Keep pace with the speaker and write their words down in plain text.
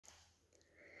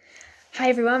Hi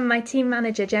everyone, my team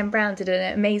manager Jen Brown did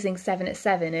an amazing 7 at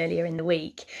 7 earlier in the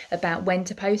week about when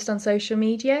to post on social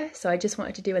media, so I just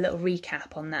wanted to do a little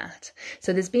recap on that.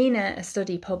 So there's been a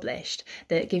study published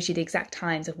that gives you the exact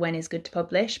times of when is good to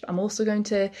publish, but I'm also going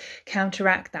to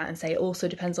counteract that and say it also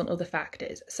depends on other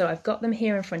factors. So I've got them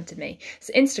here in front of me.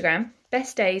 So Instagram,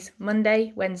 best days,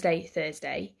 Monday, Wednesday,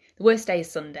 Thursday. The worst day is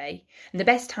Sunday, and the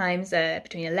best times are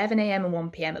between 11 a.m. and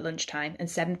 1 p.m. at lunchtime and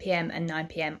 7 p.m. and 9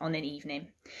 p.m. on an evening.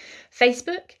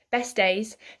 Facebook, best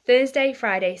days, Thursday,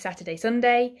 Friday, Saturday,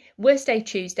 Sunday. Worst day,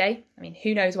 Tuesday. I mean,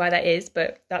 who knows why that is,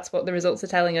 but that's what the results are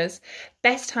telling us.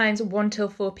 Best times 1 till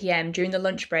 4 p.m. during the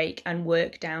lunch break and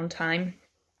work downtime.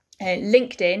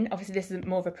 LinkedIn, obviously this is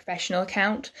more of a professional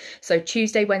account, so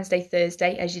Tuesday, Wednesday,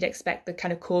 Thursday, as you'd expect, the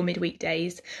kind of core midweek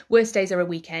days. Worst days are a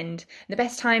weekend. And the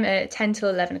best time are 10 till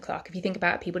 11 o'clock. If you think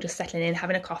about people just settling in,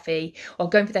 having a coffee, or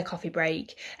going for their coffee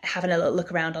break, having a little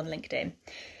look around on LinkedIn.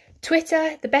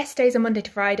 Twitter, the best days are Monday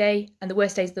to Friday and the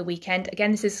worst days are the weekend.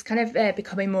 Again, this is kind of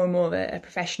becoming more and more of a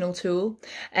professional tool.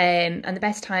 And the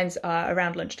best times are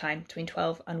around lunchtime, between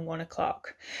 12 and 1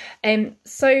 o'clock.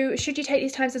 So should you take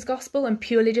these times as gospel and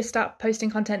purely just start posting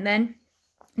content then?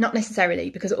 Not necessarily,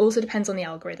 because it also depends on the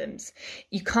algorithms.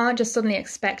 You can't just suddenly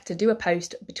expect to do a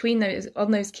post between those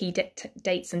on those key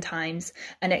dates and times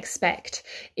and expect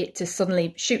it to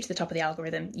suddenly shoot to the top of the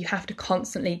algorithm. You have to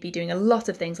constantly be doing a lot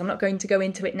of things. I'm not going to go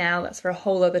into it now, that's for a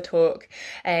whole other talk.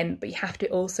 But you have to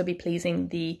also be pleasing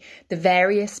the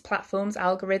various platforms'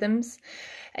 algorithms.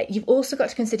 You've also got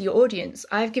to consider your audience.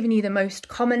 I've given you the most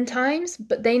common times,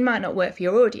 but they might not work for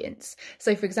your audience.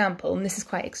 So for example, and this is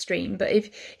quite extreme, but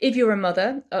if you're a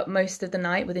mother up most of the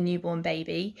night with a newborn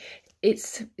baby,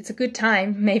 it's a good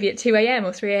time, maybe at 2 a.m.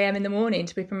 or 3 a.m. in the morning,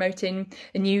 to be promoting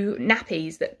the new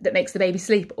nappies that makes the baby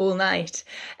sleep all night.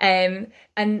 And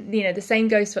you know, the same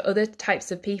goes for other types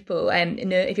of people.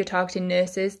 If you're targeting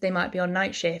nurses, they might be on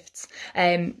night shifts.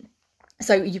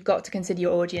 So you've got to consider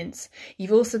your audience.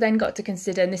 You've also then got to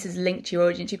consider, and this is linked to your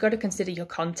audience, you've got to consider your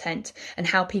content and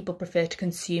how people prefer to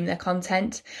consume their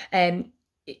content.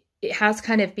 It has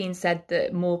kind of been said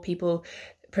that more people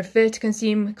prefer to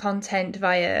consume content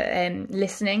via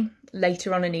listening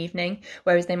later on an evening,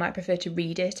 whereas they might prefer to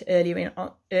read it earlier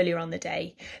on the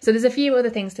day. So there's a few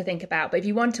other things to think about, but if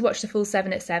you want to watch the full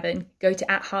 7 at 7, go to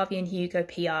 @Harvey and Hugo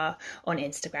PR on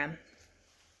Instagram.